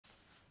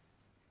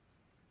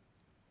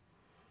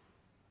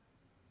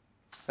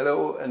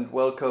Hello and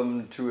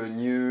welcome to a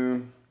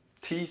new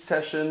tea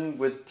session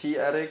with Tea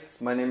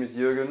Addicts. My name is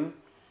Jürgen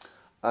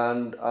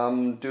and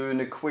I'm doing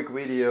a quick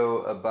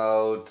video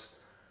about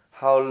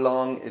how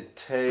long it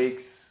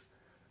takes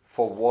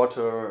for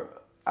water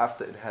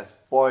after it has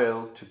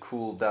boiled to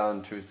cool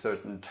down to a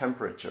certain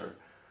temperature.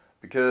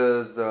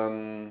 Because,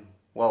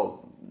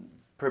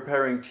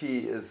 preparing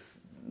tea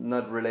is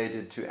not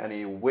related to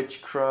any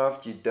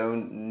witchcraft. You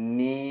don't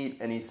need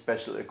any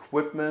special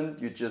equipment.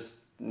 You just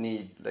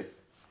need like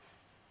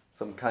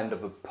some kind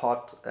of a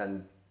pot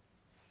and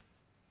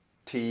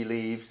tea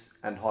leaves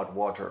and hot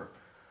water.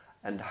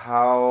 And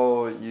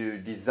how you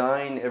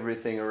design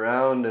everything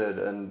around it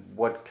and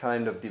what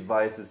kind of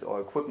devices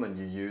or equipment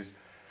you use,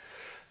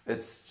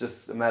 it's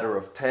just a matter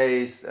of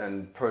taste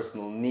and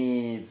personal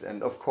needs.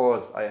 And of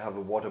course I have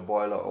a water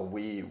boiler, or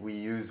we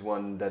use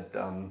one that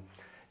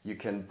you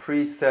can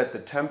preset the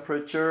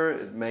temperature.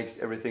 It makes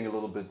everything a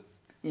little bit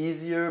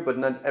easier, but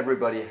not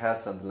everybody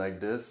has something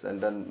like this.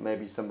 And then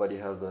maybe somebody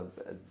has a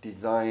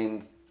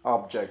design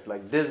object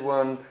like this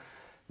one.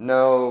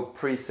 No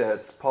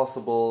presets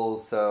possible,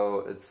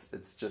 so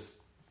it's just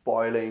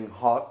boiling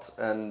hot.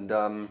 And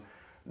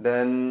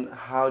then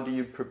how do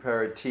you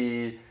prepare a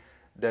tea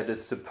that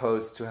is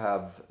supposed to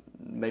have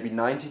maybe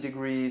 90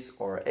 degrees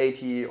or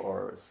 80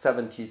 or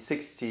 70,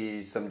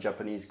 60? Some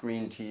Japanese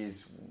green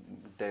teas,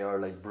 they are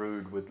like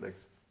brewed with like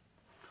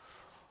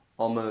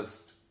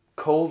almost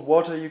cold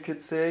water, you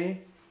could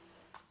say.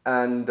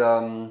 And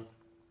so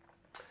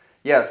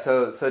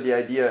the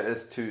idea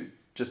is to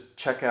just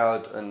check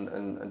out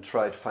and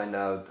try to find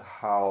out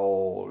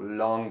how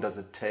long does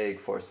it take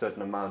for a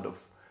certain amount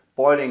of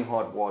boiling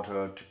hot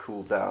water to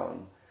cool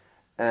down.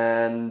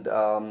 And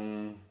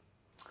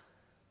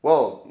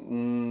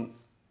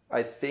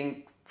I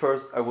think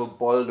first I will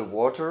boil the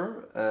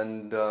water,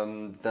 and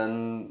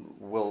then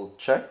we'll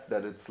check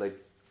that it's like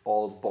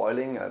all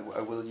boiling.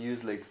 I will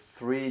use like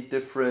 3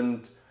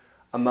 different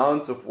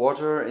amounts of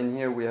water. In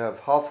here we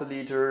have half a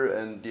liter,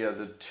 and the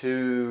other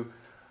 2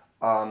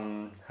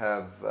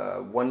 have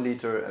 1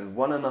 liter and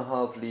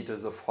 1.5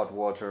 liters of hot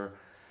water.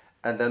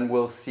 And then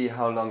we'll see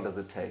how long does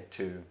it take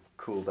to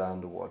cool down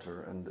the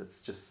water. And it's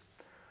just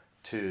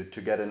to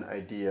get an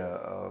idea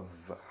of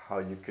how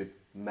you could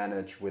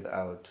manage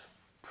without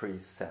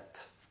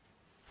preset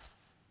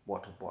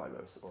water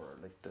boilers or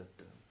like the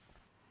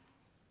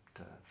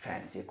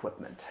fancy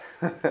equipment.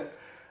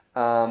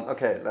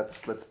 Okay,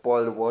 let's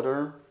boil the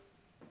water.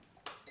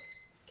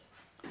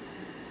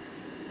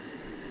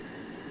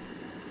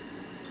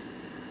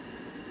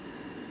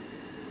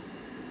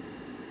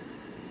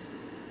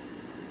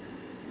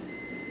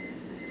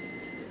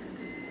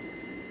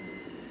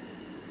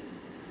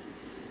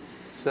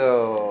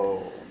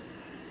 So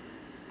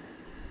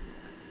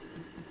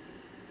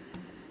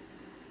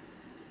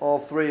all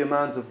 3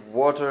 amounts of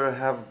water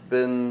have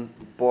been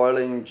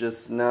boiling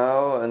just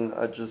now, and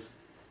I just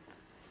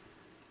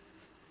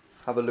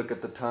have a look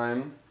at the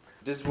time.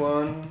 This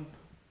one.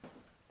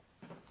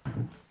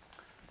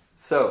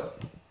 So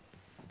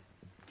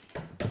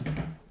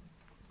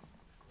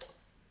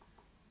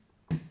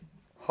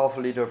half a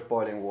liter of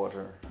boiling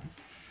water,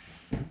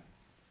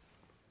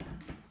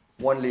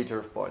 1 liter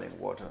of boiling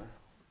water,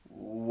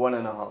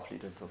 1.5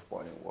 liters of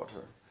boiling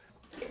water.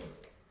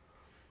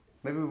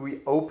 Maybe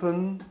we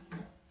open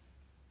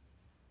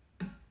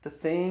the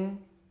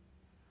thing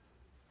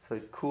so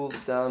it cools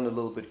down a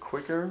little bit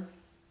quicker.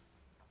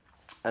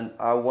 And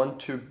I want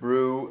to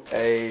brew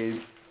a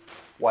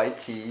white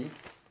tea,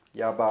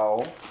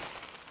 Yabao.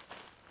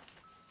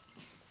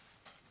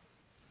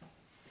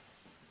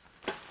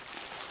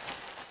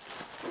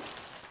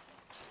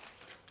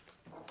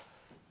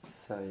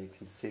 So you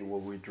can see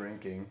what we're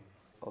drinking.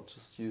 I'll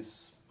just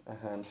use a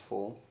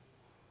handful.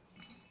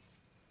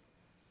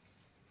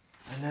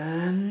 And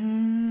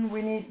then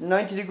we need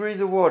 90 degrees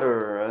of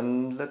water,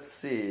 and let's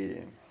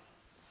see.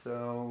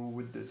 So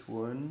with this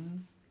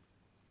one,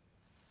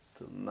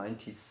 still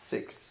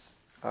 96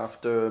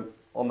 after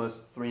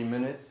almost 3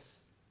 minutes.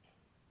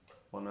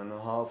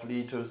 1.5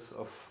 liters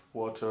of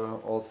water,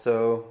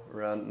 also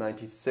around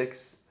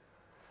 96.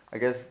 I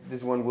guess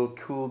this one will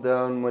cool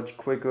down much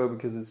quicker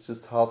because it's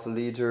just half a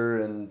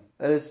liter and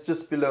it's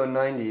just below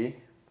 90.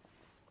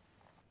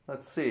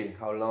 Let's see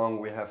how long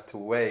we have to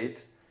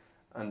wait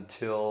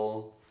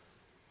until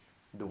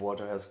the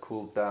water has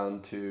cooled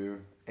down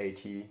to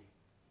 80,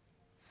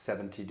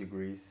 70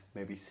 degrees,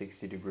 maybe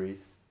 60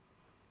 degrees.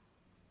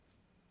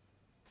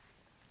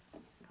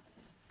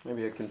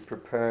 Maybe I can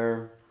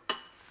prepare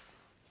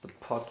the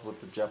pot with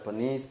the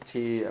Japanese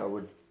tea. I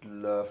would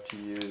love to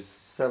use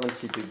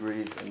 70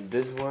 degrees in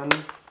this one.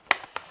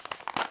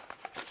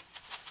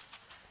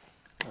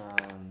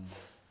 And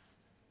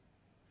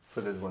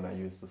for this one I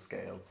use the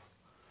scales.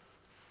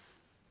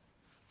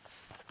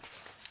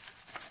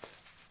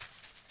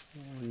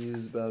 We'll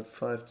use about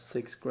 5 to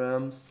 6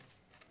 grams.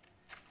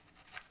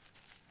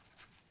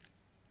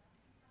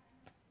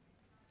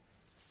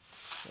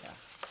 Yeah.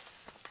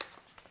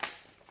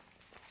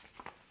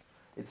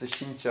 It's a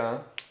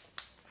Shincha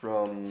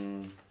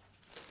from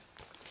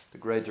the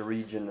greater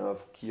region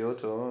of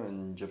Kyoto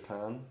in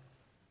Japan,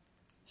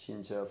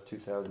 Shinja of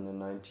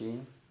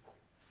 2019.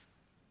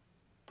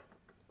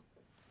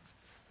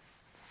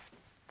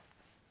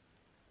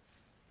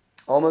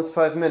 Almost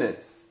 5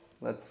 minutes.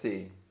 Let's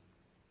see.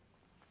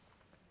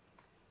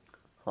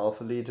 Half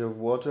a liter of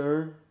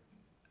water,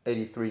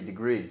 83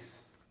 degrees.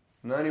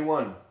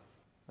 91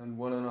 and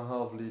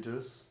 1.5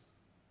 liters,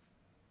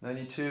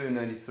 92,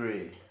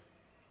 93.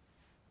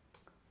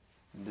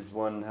 This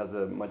one has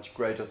a much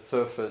greater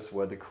surface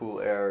where the cool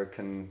air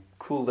can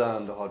cool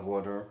down the hot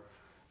water.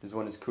 This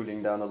one is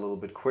cooling down a little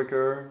bit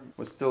quicker.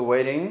 We're still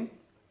waiting,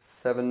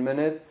 7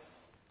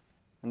 minutes.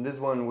 And this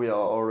one we are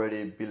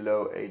already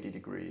below 80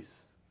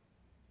 degrees.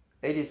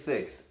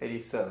 86,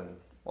 87,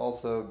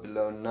 also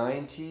below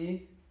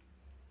 90.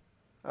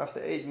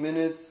 After 8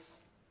 minutes,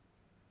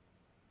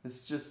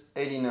 it's just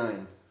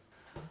 89.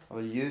 I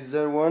will use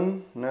that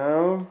one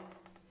now.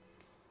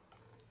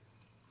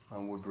 I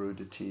will brew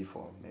the tea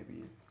for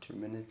maybe 2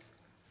 minutes.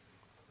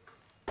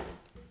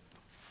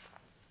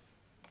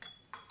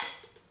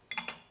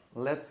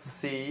 Let's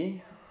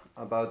see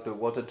about the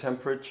water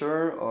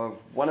temperature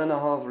of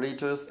 1.5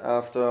 liters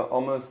after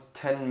almost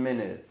 10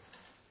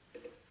 minutes.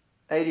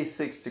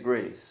 86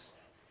 degrees.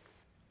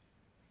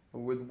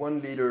 With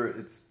 1 liter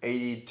it's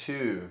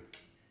 82.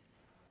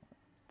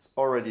 It's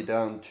already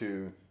down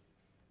to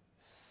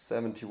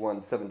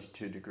 71,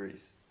 72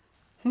 degrees.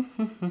 That's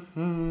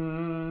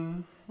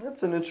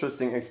an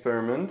interesting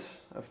experiment.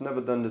 I've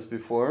never done this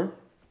before.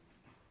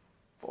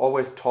 I've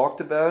always talked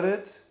about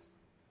it.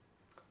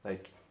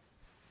 Like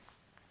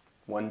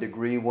 1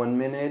 degree, 1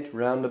 minute,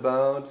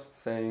 roundabout,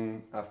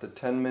 saying after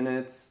 10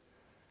 minutes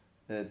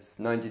it's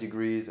 90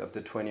 degrees,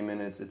 after 20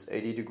 minutes it's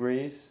 80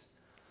 degrees.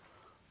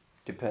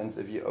 Depends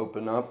if you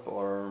open up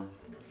or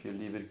if you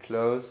leave it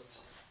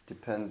closed.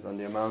 Depends on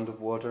the amount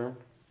of water.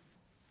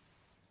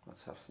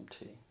 Let's have some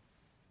tea.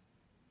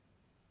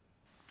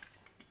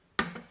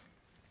 I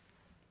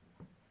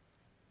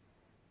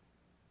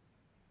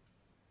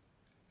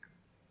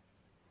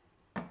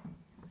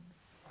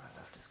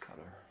love this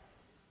color.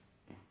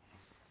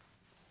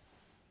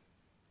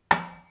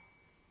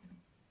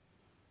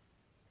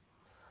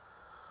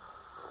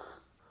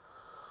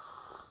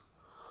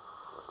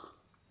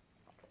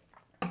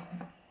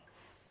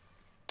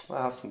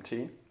 I have some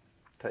tea,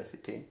 tasty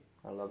tea.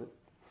 I love it.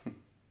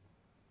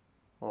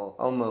 Well,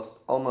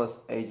 almost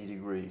 80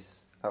 degrees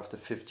after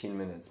 15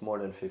 minutes, more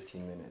than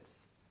 15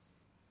 minutes.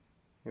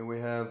 Here we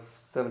have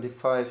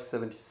 75,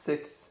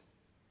 76,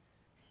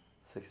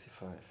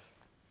 65.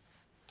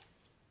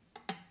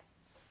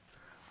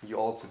 What you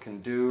also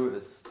can do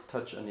is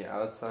touch on the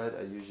outside.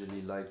 I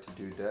usually like to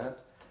do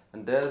that.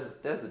 And there's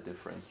a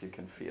difference you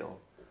can feel.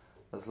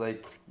 It's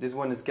like this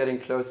one is getting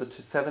closer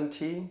to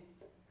 70.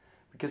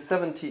 Because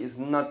 70 is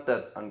not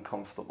that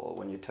uncomfortable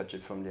when you touch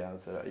it from the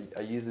outside.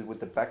 I use it with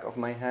the back of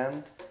my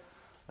hand,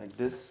 like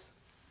this.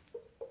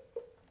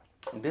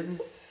 And this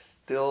is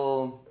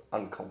still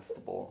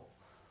uncomfortable.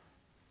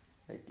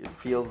 Like it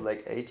feels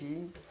like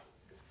 80.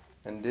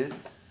 And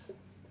this,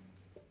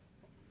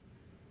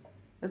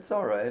 it's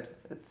alright.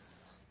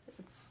 It's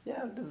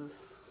yeah, this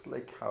is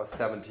like how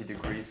 70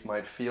 degrees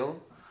might feel.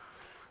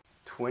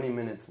 20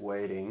 minutes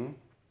waiting.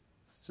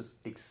 It's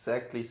just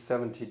exactly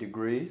 70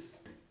 degrees.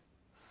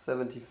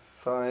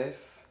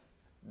 75.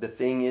 The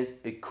thing is,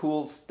 it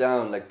cools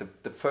down, like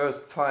the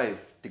first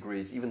 5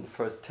 degrees, even the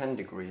first 10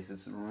 degrees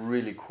is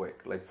really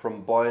quick. Like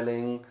from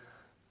boiling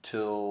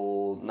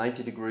till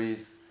 90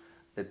 degrees,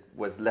 it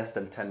was less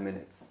than 10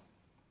 minutes.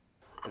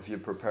 If you're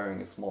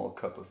preparing a small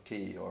cup of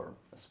tea or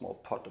a small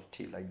pot of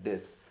tea like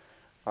this,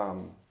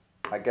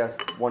 I guess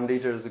 1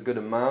 liter is a good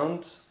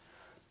amount,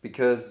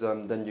 because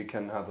then you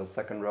can have a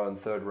second round,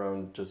 third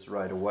round just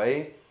right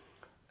away.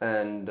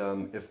 And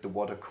if the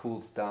water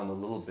cools down a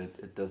little bit,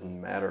 it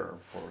doesn't matter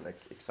for, like,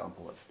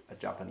 example, a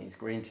Japanese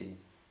green tea.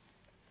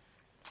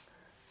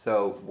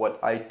 So what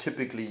I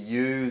typically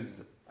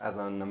use as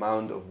an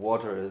amount of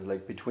water is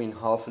like between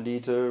half a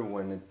liter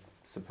when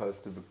it's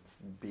supposed to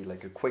be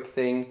like a quick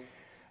thing,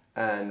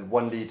 and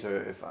 1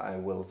 liter if I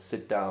will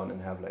sit down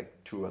and have like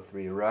 2 or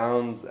 3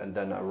 rounds, and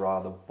then I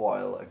rather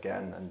boil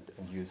again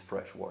and use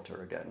fresh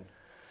water again.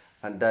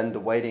 And then the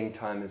waiting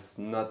time is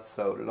not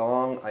so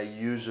long. I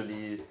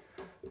usually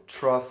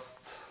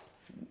trust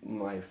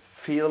my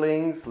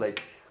feelings,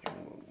 like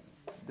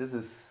this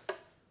is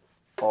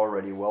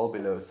already well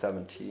below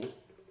 70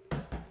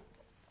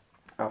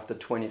 after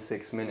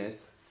 26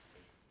 minutes.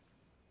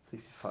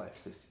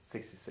 65,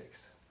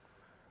 66.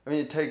 I mean,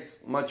 it takes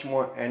much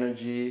more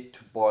energy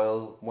to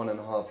boil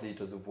 1.5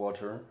 liters of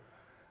water,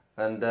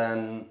 and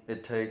then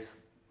it takes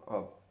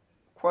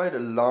quite a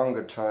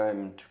longer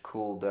time to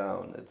cool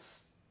down.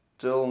 It's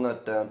still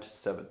not down to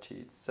 70,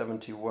 it's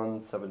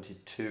 71,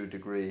 72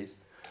 degrees.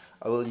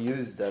 I will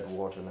use that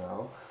water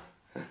now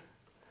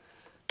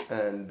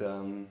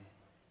and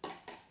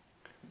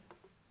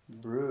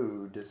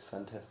brew this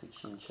fantastic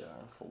shincha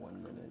for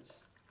 1 minute.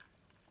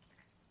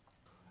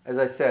 As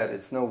I said,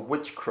 it's no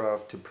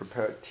witchcraft to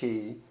prepare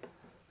tea.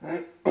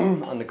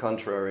 On the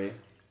contrary,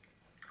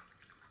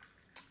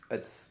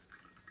 it's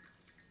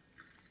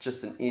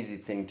just an easy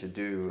thing to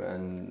do,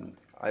 and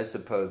I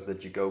suppose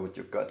that you go with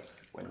your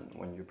guts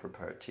when you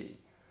prepare tea.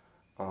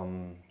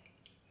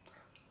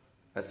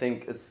 I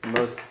think it's the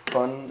most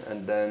fun,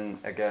 and then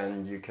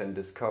again you can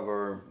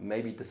discover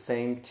maybe the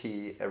same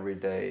tea every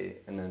day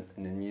in a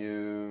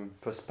new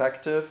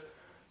perspective.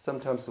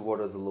 Sometimes the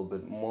water is a little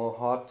bit more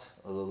hot,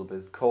 a little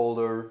bit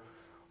colder,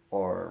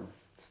 or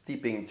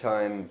steeping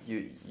time.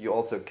 You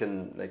also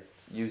can like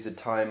use a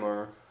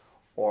timer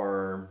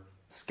or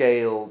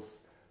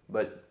scales,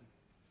 but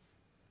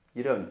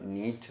you don't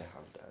need to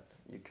have that.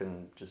 You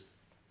can just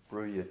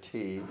brew your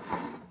tea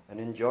and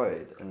enjoy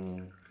it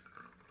and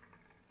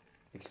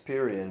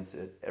experience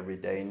it every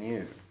day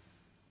new,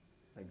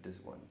 like this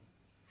one.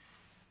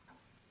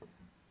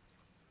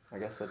 I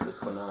guess that's it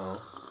for now.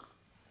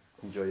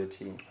 Enjoy your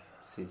tea.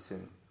 See you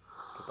soon.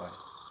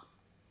 Goodbye.